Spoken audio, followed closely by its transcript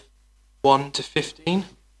1 to 15.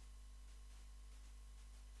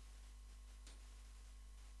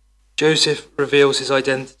 Joseph reveals his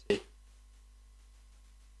identity.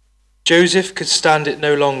 Joseph could stand it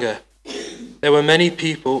no longer. There were many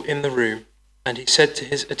people in the room, and he said to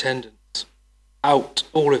his attendants, "Out,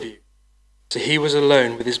 all of you." So he was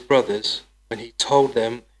alone with his brothers when he told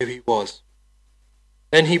them who he was.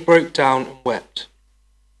 Then he broke down and wept.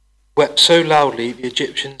 Wept so loudly the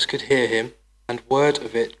Egyptians could hear him, and word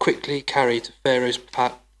of it quickly carried to Pharaoh's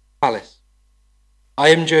palace. "I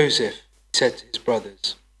am Joseph," he said to his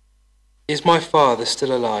brothers. "Is my father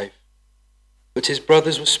still alive?" But his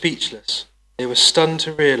brothers were speechless. They were stunned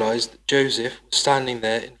to realize that Joseph was standing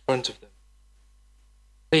there in front of them.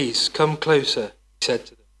 "Please come closer," he said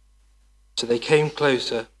to them. So they came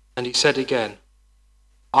closer, and he said again,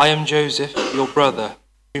 "I am Joseph, your brother,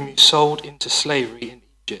 whom you sold into slavery in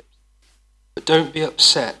Egypt. But don't be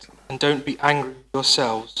upset, and don't be angry with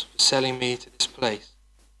yourselves for selling me to this place.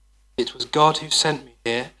 It was God who sent me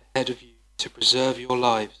here ahead of you to preserve your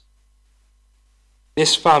lives.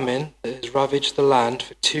 This famine that has ravaged the land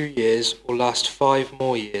for 2 years will last 5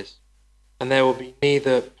 more years, and there will be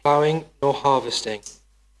neither ploughing nor harvesting.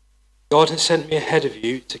 God has sent me ahead of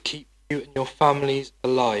you to keep you and your families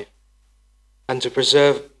alive, and to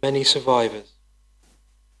preserve many survivors.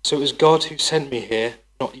 So it was God who sent me here,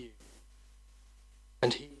 not you.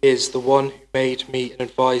 And he is the one who made me an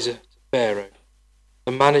advisor to Pharaoh,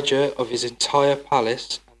 the manager of his entire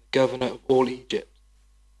palace and the governor of all Egypt.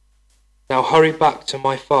 Now hurry back to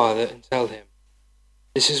my father and tell him,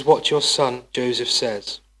 this is what your son Joseph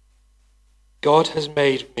says. God has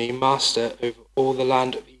made me master over all the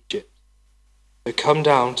land of Egypt. So come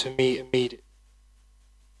down to me immediately.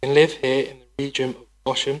 You can live here in the region of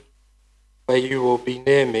Goshen, where you will be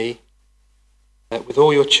near me with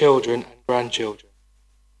all your children and grandchildren,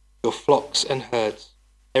 your flocks and herds,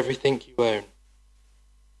 everything you own.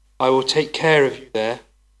 I will take care of you there,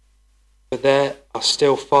 for there are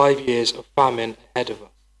still 5 years of famine ahead of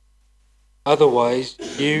us. Otherwise,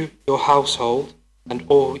 you, your household, and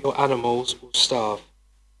all your animals will starve."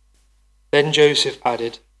 Then Joseph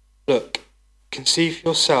added, "Look, conceive for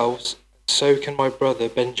yourselves, and so can my brother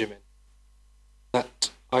Benjamin,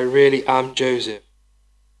 that I really am Joseph.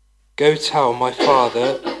 Go tell my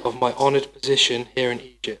father of my honored position here in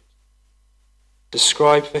Egypt.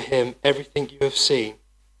 Describe for him everything you have seen,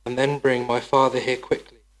 and then bring my father here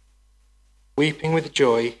quickly." Weeping with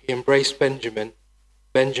joy, he embraced Benjamin.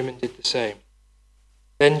 Benjamin did the same.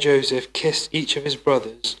 Then Joseph kissed each of his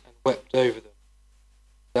brothers and wept over them.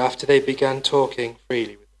 After they began talking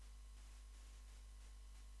freely with him.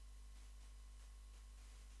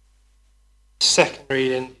 Second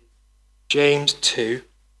reading, James 2,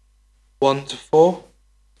 1 to 4.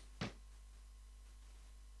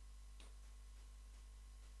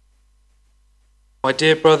 My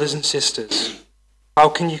dear brothers and sisters, how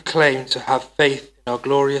can you claim to have faith in our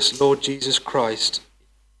glorious Lord Jesus Christ if you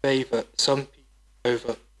favour some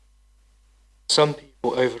people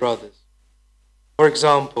over others? For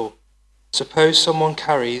example, suppose someone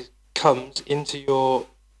comes into your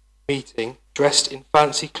meeting dressed in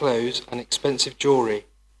fancy clothes and expensive jewellery,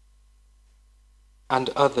 and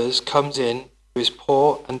others comes in who is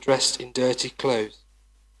poor and dressed in dirty clothes.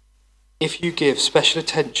 If you give special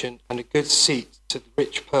attention and a good seat to the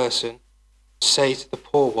rich person, say to the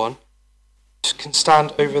poor one, "You can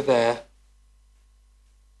stand over there,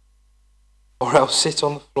 or else sit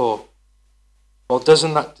on the floor." Well,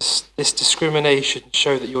 doesn't this discrimination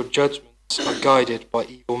show that your judgments are guided by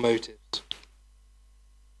evil motives?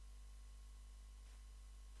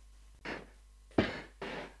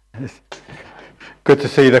 Good to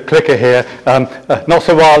see the clicker here. Not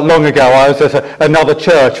so long ago, I was at another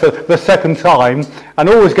church for the second time, and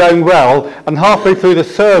all was going well, and halfway through the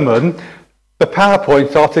sermon, the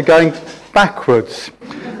PowerPoint started going backwards,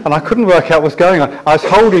 and I couldn't work out what was going on. I was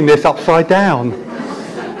holding this upside down.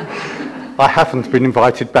 I haven't been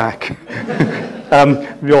invited back.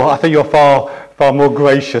 I think you're far more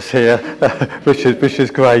gracious here, which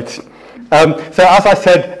is great. So as I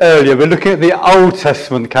said earlier, we're looking at the Old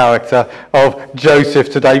Testament character of Joseph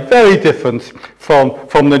today, very different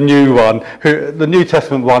from the new one. The New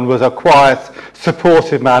Testament one was a quiet,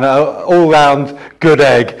 supportive man, an all-round good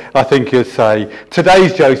egg, I think you'd say.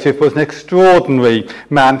 Today's Joseph was an extraordinary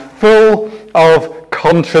man, full of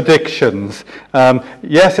contradictions.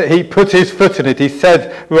 Yes, he put his foot in it, he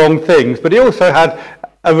said wrong things, but he also had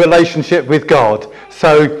a relationship with God.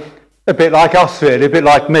 So a bit like us really, a bit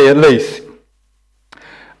like me at least.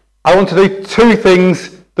 I want to do 2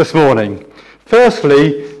 things this morning.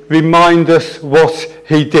 Firstly, remind us what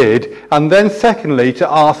he did, and then secondly,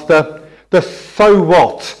 to ask the so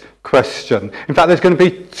what question. In fact, there's going to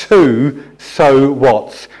be two so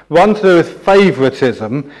whats. One to do with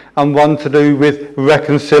favouritism and one to do with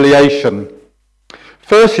reconciliation.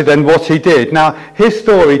 Firstly then, what he did. Now, his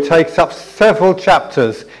story takes up several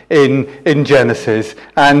chapters in Genesis,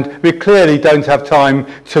 and we clearly don't have time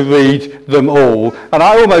to read them all. And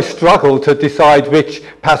I almost struggle to decide which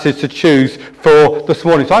passage to choose for this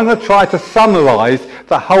morning. So I'm going to try to summarise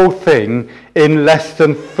the whole thing in less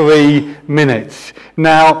than 3 minutes.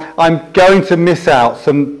 Now, I'm going to miss out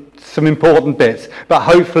some important bits, but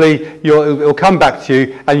hopefully it'll come back to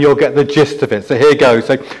you and you'll get the gist of it. So here goes.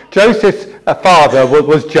 So Joseph's father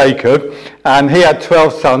was Jacob, and he had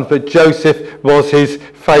 12 sons, but Joseph was his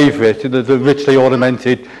favourite, the richly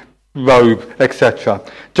ornamented robe, etc.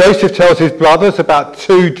 Joseph tells his brothers about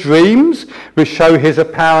 2 dreams which show his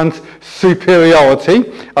apparent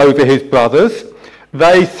superiority over his brothers.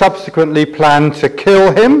 They subsequently plan to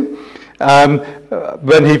kill him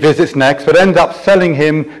when he visits next, but end up selling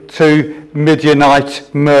him to Midianite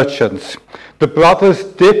merchants. The brothers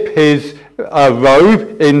dip his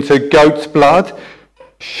robe into goat's blood,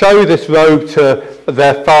 show this robe to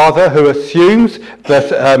their father, who assumes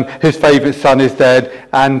that his favourite son is dead,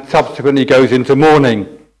 and subsequently goes into mourning.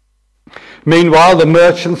 Meanwhile, the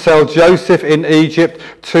merchants sell Joseph in Egypt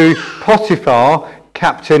to Potiphar,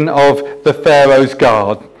 captain of the Pharaoh's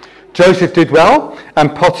guard. Joseph did well,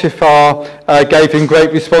 and Potiphar gave him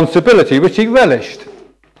great responsibility, which he relished.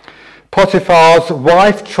 Potiphar's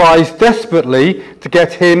wife tries desperately to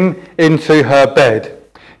get him into her bed.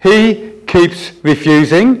 He keeps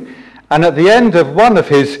refusing, and at the end of one of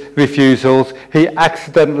his refusals, he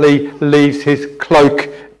accidentally leaves his cloak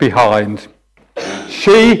behind.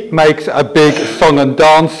 She makes a big song and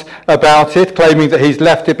dance about it, claiming that he's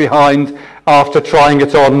left it behind after trying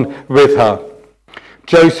it on with her.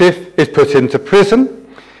 Joseph is put into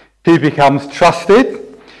prison. He becomes trusted.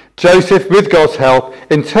 Joseph, with God's help,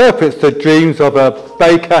 interprets the dreams of a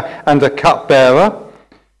baker and a cupbearer.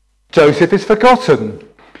 Joseph is forgotten.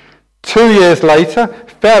 2 years later,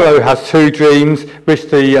 Pharaoh has 2 dreams which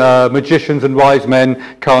the magicians and wise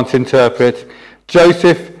men can't interpret.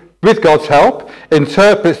 Joseph, with God's help,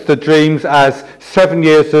 interprets the dreams as 7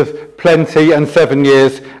 years of plenty and 7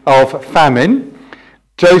 years of famine.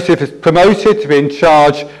 Joseph is promoted to be in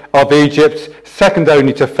charge of Egypt, second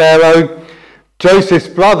only to Pharaoh. Joseph's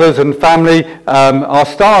brothers and family are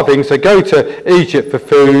starving, so go to Egypt for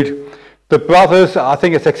food. The brothers, I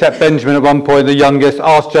think it's except Benjamin at one point, the youngest,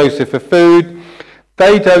 ask Joseph for food.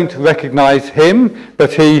 They don't recognise him,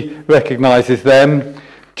 but he recognises them.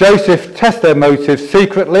 Joseph tests their motives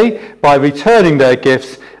secretly by returning their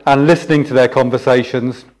gifts and listening to their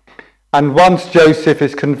conversations. And once Joseph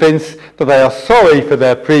is convinced that they are sorry for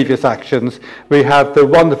their previous actions, we have the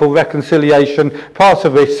wonderful reconciliation, part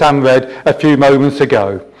of which Sam read a few moments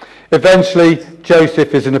ago. Eventually,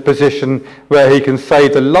 Joseph is in a position where he can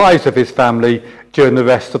save the lives of his family during the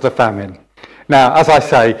rest of the famine. Now, as I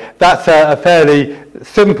say, that's a fairly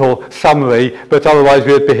simple summary, but otherwise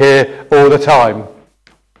we would be here all the time.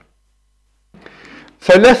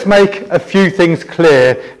 So let's make a few things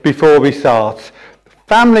clear before we start.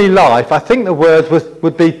 Family life, I think the word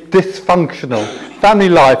would be dysfunctional. Family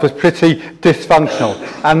life was pretty dysfunctional,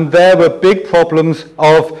 and there were big problems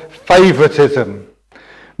of favouritism.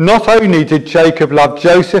 Not only did Jacob love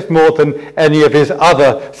Joseph more than any of his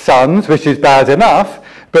other sons, which is bad enough,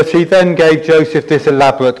 but he then gave Joseph this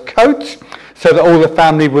elaborate coat so that all the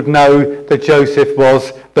family would know that Joseph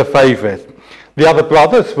was the favourite. The other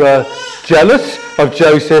brothers were jealous of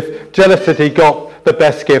Joseph, jealous that he got the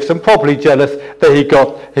best gifts, and probably jealous that he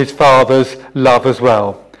got his father's love as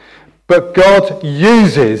well. But God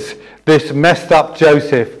uses this messed up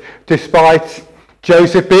Joseph, despite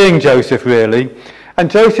Joseph being Joseph, really.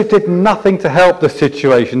 And Joseph did nothing to help the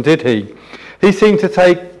situation, did he? He seemed to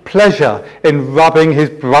take pleasure in rubbing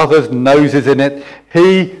his brothers' noses in it.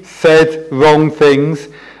 He said wrong things.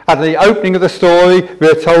 At the opening of the story, we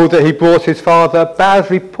are told that he brought his father a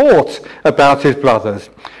bad report about his brothers.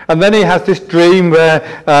 And then he has this dream where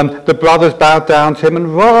the brothers bow down to him,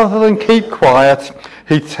 and rather than keep quiet,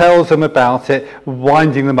 he tells them about it,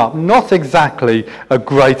 winding them up. Not exactly a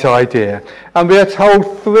great idea. And we are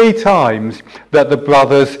told 3 times that the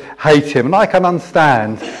brothers hate him, and I can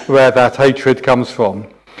understand where that hatred comes from.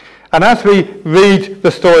 And as we read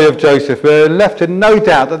the story of Joseph, we're left in no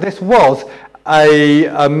doubt that this was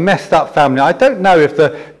a messed up family. I don't know if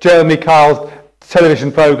the Jeremy Kyle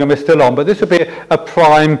television programme is still on, but this would be a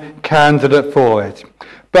prime candidate for it.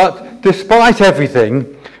 But despite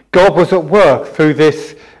everything, God was at work through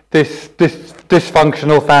this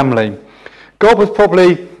dysfunctional family. God was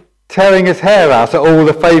probably tearing his hair out at all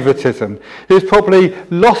the favouritism. He was probably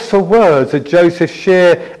lost for words at Joseph's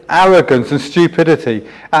sheer arrogance and stupidity,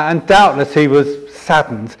 and doubtless he was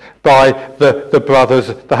saddened by the brothers,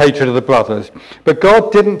 the hatred of the brothers. But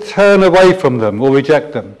God didn't turn away from them or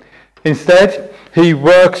reject them. Instead, he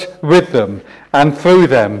works with them and through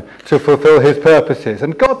them to fulfill his purposes.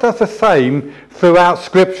 And God does the same throughout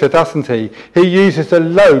Scripture, doesn't he? He uses the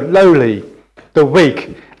lowly, the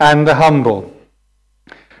weak, and the humble.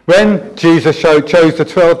 When Jesus chose the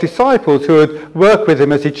 12 disciples who would work with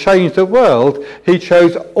him as he changed the world, he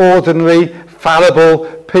chose ordinary, fallible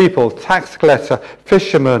people, tax collector,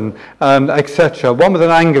 fishermen, etc., one with an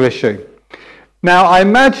anger issue. Now, I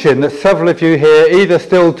imagine that several of you here either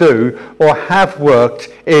still do or have worked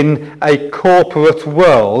in a corporate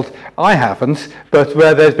world. I haven't, but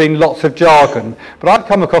where there's been lots of jargon. But I've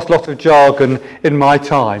come across lots of jargon in my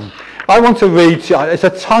time. I want to read, it's a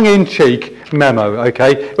tongue-in-cheek memo,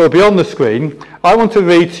 okay? It will be on the screen. I want to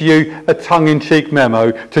read to you a tongue-in-cheek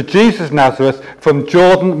memo to Jesus Nazareth from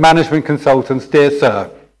Jordan Management Consultants. Dear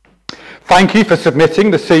Sir, thank you for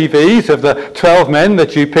submitting the CVs of the 12 men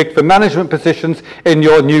that you picked for management positions in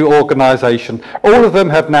your new organisation. All of them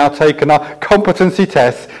have now taken our competency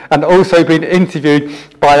tests and also been interviewed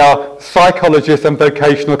by our psychologists and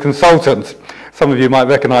vocational consultants. Some of you might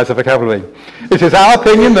recognise the vocabulary. It is our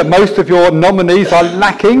opinion that most of your nominees are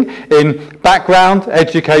lacking in background,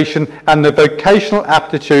 education and the vocational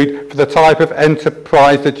aptitude for the type of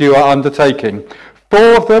enterprise that you are undertaking.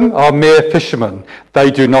 4 of them are mere fishermen. They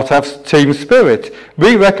do not have team spirit.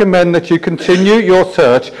 We recommend that you continue your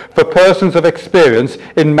search for persons of experience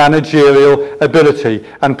in managerial ability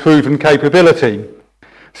and proven capability.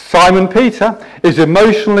 Simon Peter is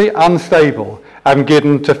emotionally unstable and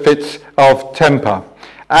given to fits of temper.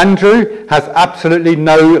 Andrew has absolutely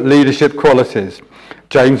no leadership qualities.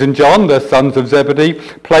 James and John, the sons of Zebedee,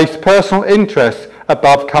 place personal interests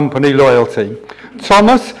above company loyalty.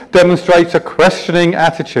 Thomas demonstrates a questioning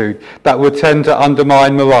attitude that would tend to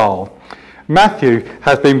undermine morale. Matthew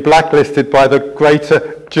has been blacklisted by the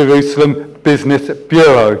Greater Jerusalem Business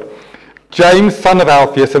Bureau. James, son of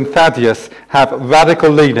Alphaeus, and Thaddeus have radical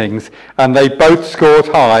leanings, and they both scored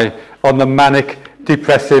high on the manic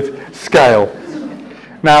depressive scale.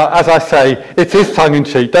 Now, as I say, it is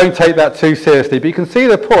tongue-in-cheek. Don't take that too seriously. But you can see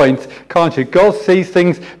the point, can't you? God sees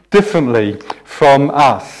things differently from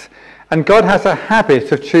us. And God has a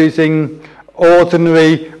habit of choosing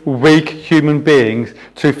ordinary, weak human beings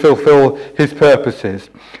to fulfill his purposes,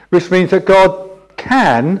 which means that God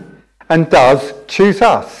can and does choose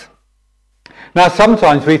us. Now,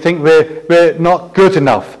 sometimes we think we're not good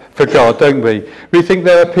enough for God, don't we? We think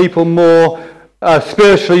there are people more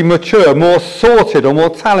spiritually mature, more sorted or more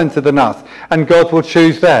talented than us, and God will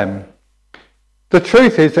choose them. The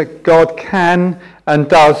truth is that God can and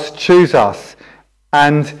does choose us,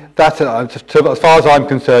 and that, as far as I'm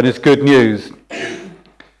concerned, is good news.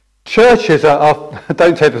 Churches are,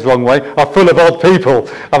 don't take this the wrong way, are full of odd people.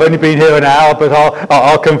 I've only been here an hour, but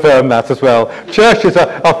I'll confirm that as well. Churches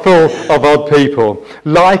are full of odd people,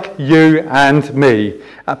 like you and me.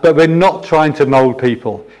 But we're not trying to mould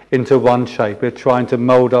people into one shape. We're trying to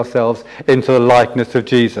mould ourselves into the likeness of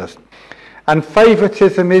Jesus. And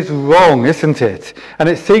favouritism is wrong, isn't it? And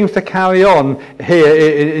it seems to carry on here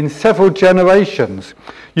in several generations.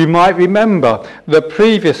 You might remember that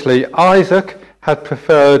previously Isaac had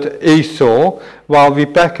preferred Esau, while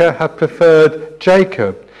Rebekah had preferred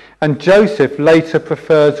Jacob. And Joseph later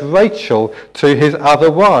prefers Rachel to his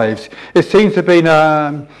other wives. It seems to have been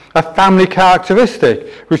a family characteristic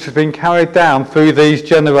which has been carried down through these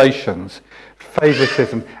generations.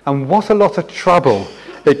 Favouritism. And what a lot of trouble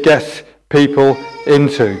it gets people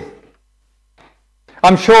into.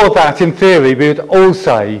 I'm sure that in theory we would all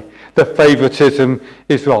say that favouritism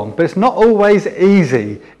is wrong, but it's not always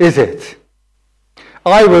easy, is it?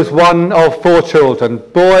 I was one of 4 children,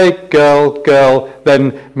 boy, girl,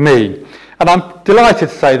 then me. And I'm delighted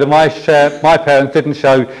to say that my parents didn't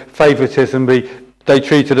show favouritism. They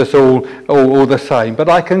treated us all the same. But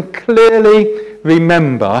I can clearly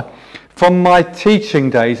remember from my teaching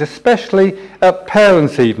days, especially at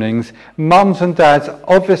parents' evenings, mums and dads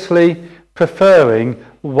obviously preferring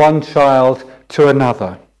one child to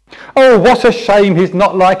another. Oh, what a shame he's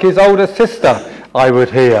not like his older sister, I would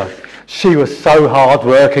hear. She was so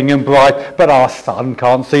hard-working and bright, but our son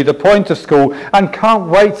can't see the point of school and can't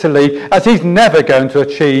wait to leave, as he's never going to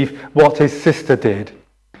achieve what his sister did.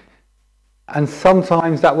 And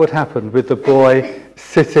sometimes that would happen with the boy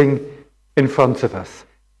sitting in front of us.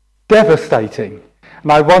 Devastating.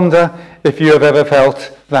 And I wonder if you have ever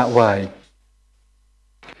felt that way.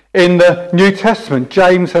 In the New Testament,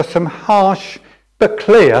 James has some harsh but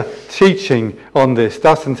clear teaching on this,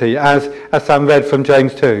 doesn't he? As Sam read from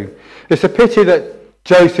James 2. It's a pity that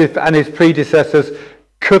Joseph and his predecessors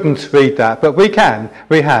couldn't read that, but we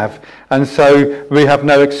have, and so we have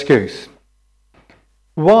no excuse.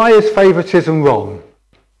 Why is favouritism wrong?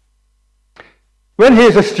 When he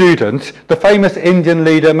was a student, the famous Indian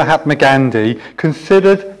leader Mahatma Gandhi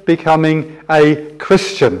considered becoming a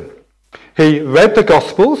Christian. He read the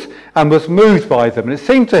Gospels and was moved by them. And it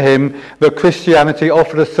seemed to him that Christianity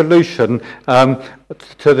offered a solution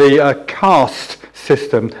to the caste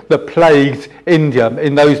system that plagued India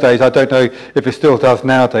in those days. I don't know if it still does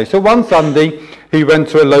nowadays. So one Sunday, he went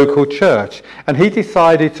to a local church and he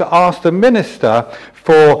decided to ask the minister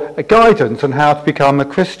for guidance on how to become a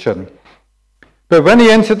Christian. But when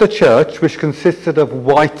he entered the church, which consisted of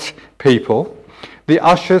white people, the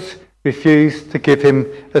ushers refused to give him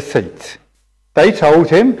a seat. They told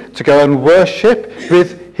him to go and worship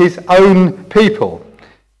with his own people.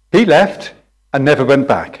 He left and never went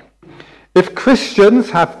back. If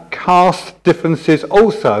Christians have caste differences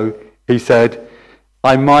also, he said,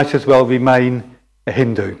 I might as well remain a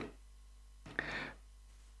Hindu.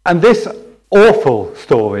 And this awful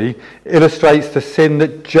story illustrates the sin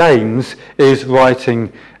that James is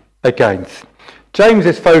writing against.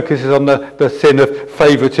 James's focus is on the sin of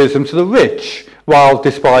favouritism to the rich while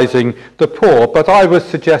despising the poor, but I would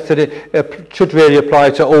suggest that it should really apply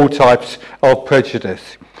to all types of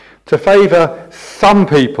prejudice. To favour some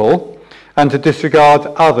people and to disregard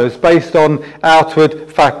others based on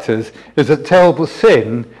outward factors is a terrible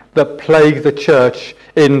sin that plagued the church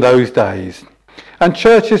in those days. And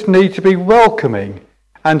churches need to be welcoming,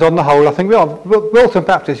 and on the whole I think we are. Wilton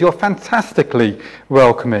Baptist, you're fantastically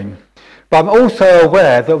welcoming. But I'm also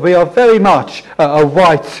aware that we are very much a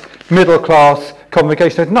white middle-class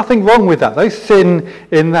congregation. There's nothing wrong with that. There's sin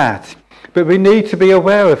in that. But we need to be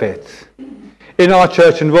aware of it. In our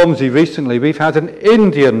church in Romsey recently, we've had an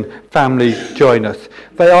Indian family join us.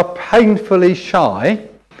 They are painfully shy,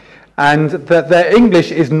 and that their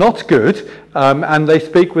English is not good, and they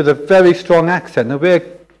speak with a very strong accent. And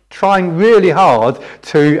we're trying really hard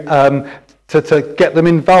to get them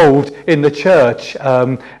involved in the church.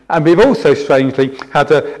 And we've also, strangely,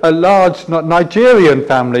 had a large Nigerian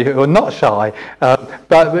family who are not shy.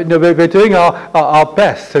 But we're doing our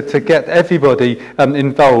best to get everybody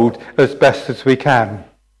involved as best as we can.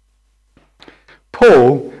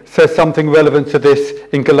 Paul says something relevant to this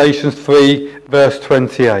in Galatians 3, verse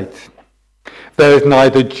 28. There is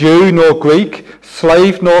neither Jew nor Greek,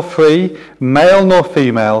 slave nor free, male nor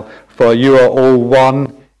female, for you are all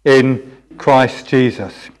one in Christ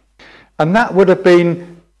Jesus. And that would have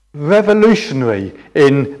been revolutionary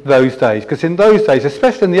in those days, because in those days,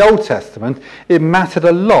 especially in the Old Testament, it mattered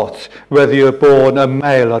a lot whether you were born a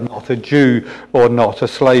male or not, a Jew or not, a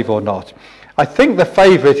slave or not. I think the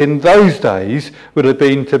favourite in those days would have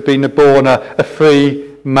been to have been born a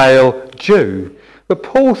free male Jew. But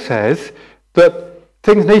Paul says that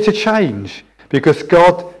things need to change because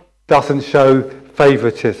God doesn't show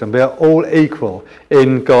favouritism. We are all equal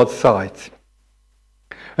in God's sight.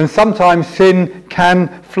 And sometimes sin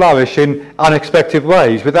can flourish in unexpected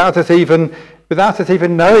ways without us even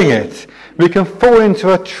knowing it. We can fall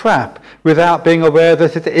into a trap without being aware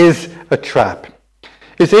that it is a trap.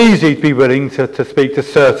 It's easy to be willing to speak to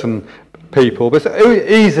certain people, but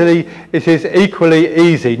it is equally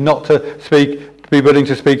easy not to be willing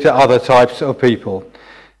to speak to other types of people.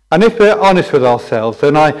 And if we're honest with ourselves,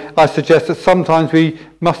 then I suggest that sometimes we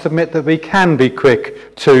must admit that we can be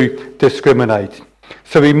quick to discriminate.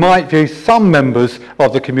 So we might view some members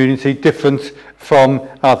of the community different from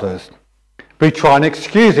others. We try and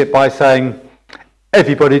excuse it by saying,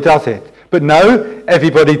 everybody does it. But no,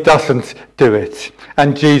 everybody doesn't do it.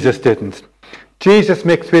 And Jesus didn't. Jesus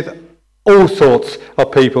mixed with all sorts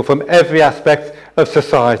of people from every aspect of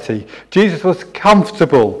society. Jesus was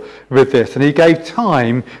comfortable with this, and he gave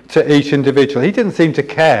time to each individual. He didn't seem to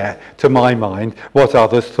care, to my mind, what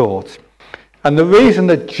others thought. And the reason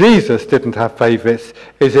that Jesus didn't have favourites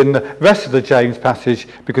is in the rest of the James passage,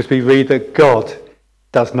 because we read that God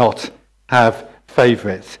does not have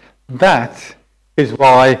favourites. That is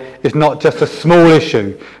why it's not just a small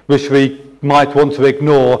issue which we might want to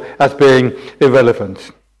ignore as being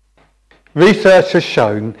irrelevant. Research has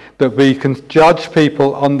shown that we can judge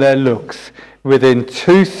people on their looks within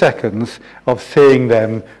 2 seconds of seeing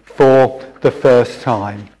them for the first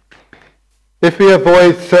time. If we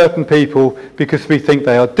avoid certain people because we think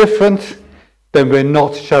they are different, then we're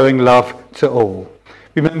not showing love to all.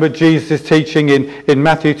 Remember Jesus' teaching in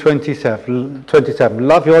Matthew 27,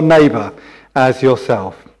 love your neighbour as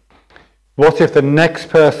yourself. What if the next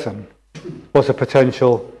person was a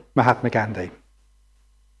potential Mahatma Gandhi?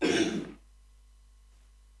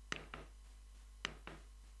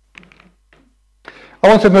 I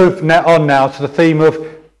want to move on now to the theme of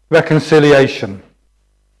reconciliation.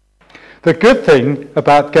 The good thing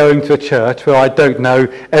about going to a church where I don't know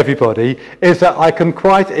everybody is that I can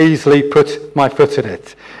quite easily put my foot in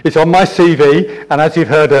it. It's on my CV, and as you've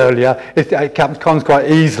heard earlier, it comes quite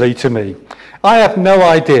easily to me. I have no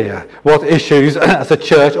idea what issues as a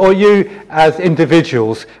church or you as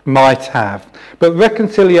individuals might have. But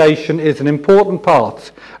reconciliation is an important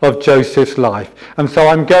part of Joseph's life. And so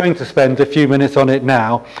I'm going to spend a few minutes on it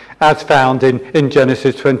now, as found in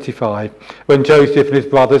Genesis 25, when Joseph and his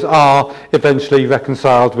brothers are eventually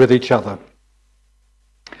reconciled with each other.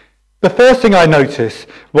 The first thing I noticed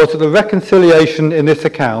was that the reconciliation in this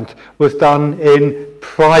account was done in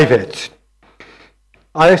private.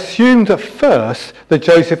 I assumed at first that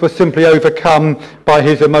Joseph was simply overcome by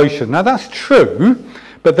his emotion. Now that's true,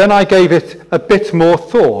 but then I gave it a bit more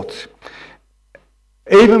thought.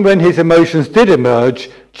 Even when his emotions did emerge,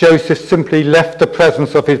 Joseph simply left the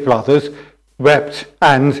presence of his brothers, wept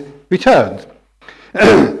and returned.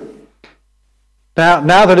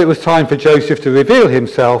 Now that it was time for Joseph to reveal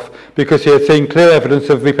himself, because he had seen clear evidence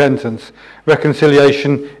of repentance,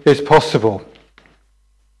 reconciliation is possible.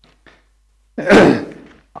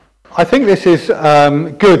 I think this is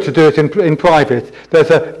good to do it in private. There's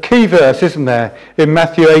a key verse, isn't there, in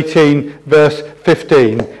Matthew 18, verse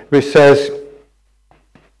 15, which says,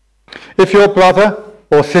 "If your brother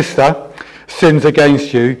or sister sins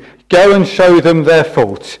against you, go and show them their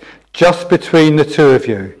fault, just between the two of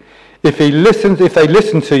you. If they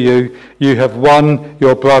listen to you, you have won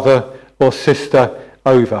your brother or sister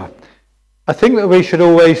over." I think that we should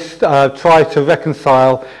always try to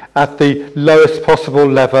reconcile at the lowest possible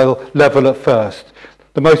level at first,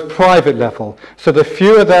 the most private level. So the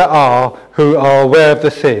fewer there are who are aware of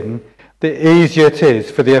the sin, the easier it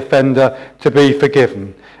is for the offender to be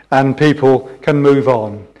forgiven, and people can move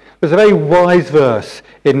on. There's a very wise verse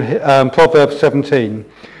in Proverbs 17.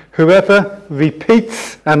 "Whoever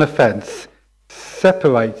repeats an offence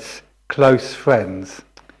separates close friends."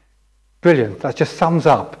 Brilliant. That just sums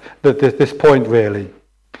up this point, really.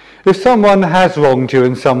 If someone has wronged you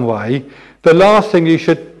in some way, the last thing you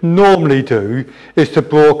should normally do is to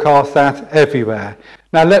broadcast that everywhere.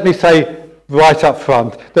 Now, let me say right up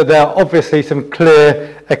front that there are obviously some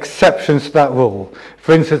clear exceptions to that rule.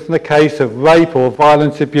 For instance, in the case of rape or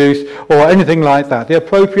violence abuse or anything like that, the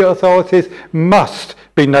appropriate authorities must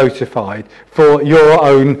be notified for your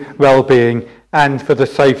own well-being and for the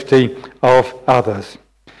safety of others.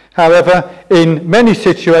 However, in many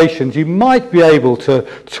situations, you might be able to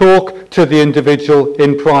talk to the individual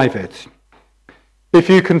in private. If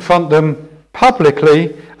you confront them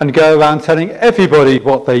publicly and go around telling everybody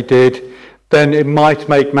what they did, then it might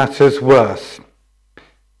make matters worse.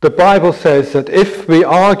 The Bible says that if we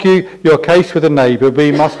argue your case with a neighbour,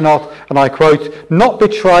 we must not, and I quote, "not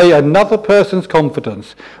betray another person's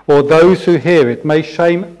confidence, or those who hear it may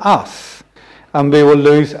shame us, and we will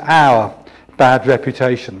lose our bad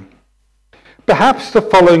reputation." Perhaps the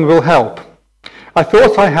following will help. I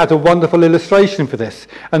thought I had a wonderful illustration for this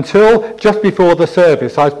until just before the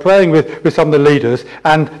service. I was praying with some of the leaders,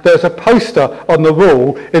 and there's a poster on the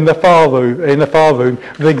wall in the far room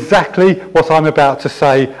with exactly what I'm about to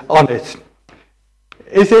say on it.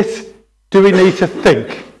 Do we need to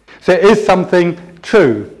think? So is something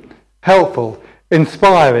true, helpful,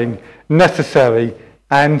 inspiring, necessary,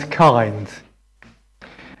 and kind?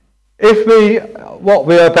 If what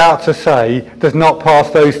we're about to say does not pass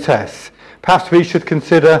those tests, perhaps we should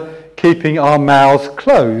consider keeping our mouths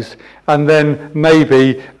closed, and then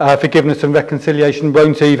maybe forgiveness and reconciliation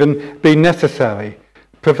won't even be necessary.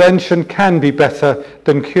 Prevention can be better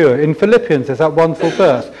than cure. In Philippians, there's that wonderful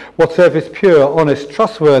verse, "Whatsoever is pure, honest,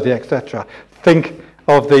 trustworthy, etc. Think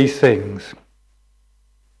of these things."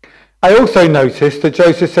 I also noticed that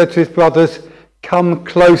Joseph said to his brothers, "Come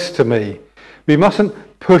close to me." We mustn't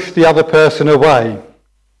push the other person away.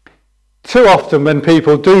 Too often when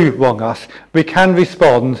people do wrong us, we can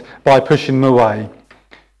respond by pushing them away.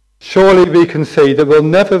 Surely we can see that we'll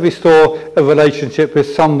never restore a relationship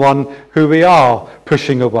with someone who we are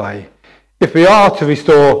pushing away. If we are to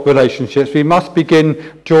restore relationships, we must begin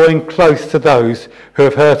drawing close to those who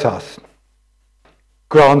have hurt us.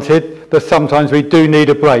 Granted that sometimes we do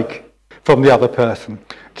need a break from the other person.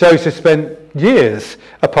 Joseph spent years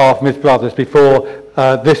apart from his brothers before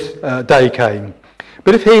this day came.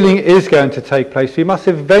 But if healing is going to take place, we must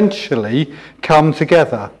eventually come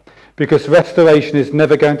together, because restoration is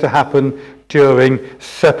never going to happen during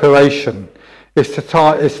separation.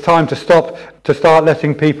 It's time to start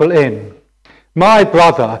letting people in. My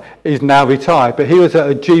brother is now retired, but he was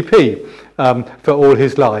a GP for all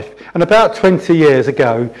his life. And about 20 years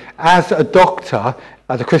ago, as a doctor,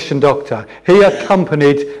 as a Christian doctor, he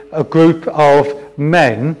accompanied a group of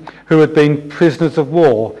men who had been prisoners of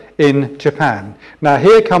war in Japan. Now,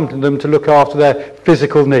 he accompanied them to look after their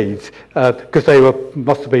physical needs, because they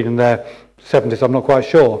must have been in their 70s, I'm not quite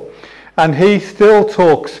sure. And he still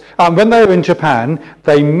talks, when they were in Japan,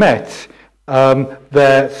 they met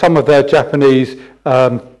some of their Japanese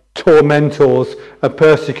tormentors,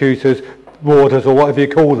 persecutors, warders, or whatever you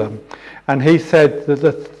call them. And he said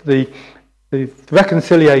that the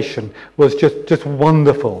reconciliation was just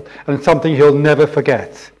wonderful and something he'll never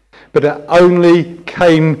forget. But it only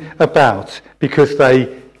came about because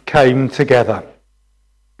they came together.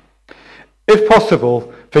 If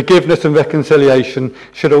possible, forgiveness and reconciliation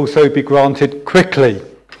should also be granted quickly.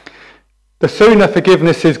 The sooner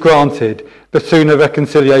forgiveness is granted, the sooner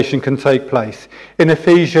reconciliation can take place. In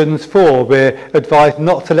Ephesians 4, we're advised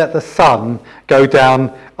not to let the sun go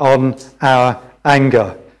down on our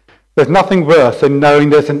anger. There's nothing worse than knowing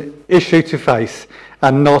there's an issue to face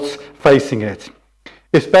and not facing it.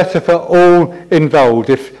 It's better for all involved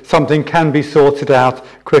if something can be sorted out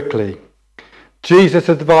quickly. Jesus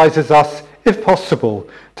advises us, if possible,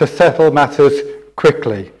 to settle matters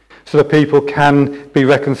quickly so that people can be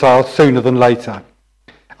reconciled sooner than later.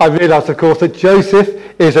 I realise, of course, that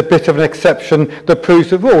Joseph is a bit of an exception that proves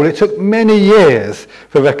the rule. It took many years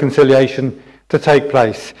for reconciliation to take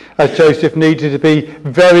place, as Joseph needed to be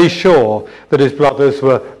very sure that his brothers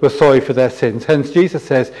were sorry for their sins. Hence, Jesus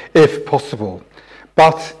says, if possible.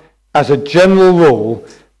 But as a general rule,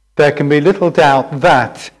 there can be little doubt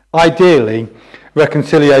that, ideally,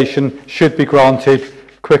 reconciliation should be granted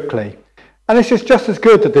quickly. And it's just as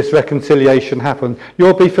good that this reconciliation happened.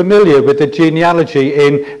 You'll be familiar with the genealogy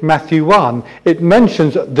in Matthew 1. It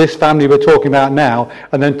mentions this family we're talking about now,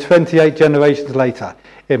 and then 28 generations later,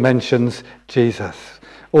 it mentions Jesus.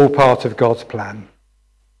 All part of God's plan.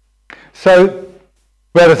 So,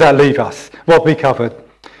 where does that leave us? What we covered?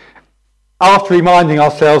 After reminding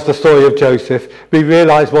ourselves the story of Joseph, we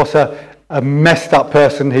realise what a messed up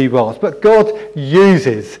person he was. But God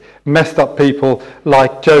uses messed up people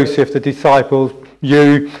like Joseph, the disciples,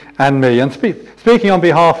 you and me. And speaking on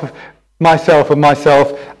behalf of myself and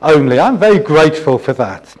myself only, I'm very grateful for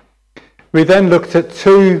that. We then looked at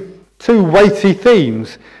two weighty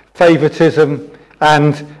themes, favouritism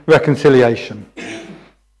and reconciliation.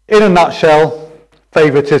 In a nutshell,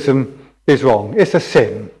 favouritism is wrong. It's a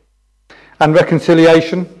sin. And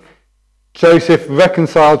reconciliation, Joseph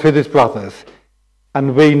reconciled with his brothers,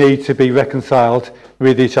 and we need to be reconciled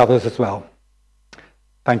with each other as well.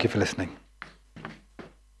 Thank you for listening.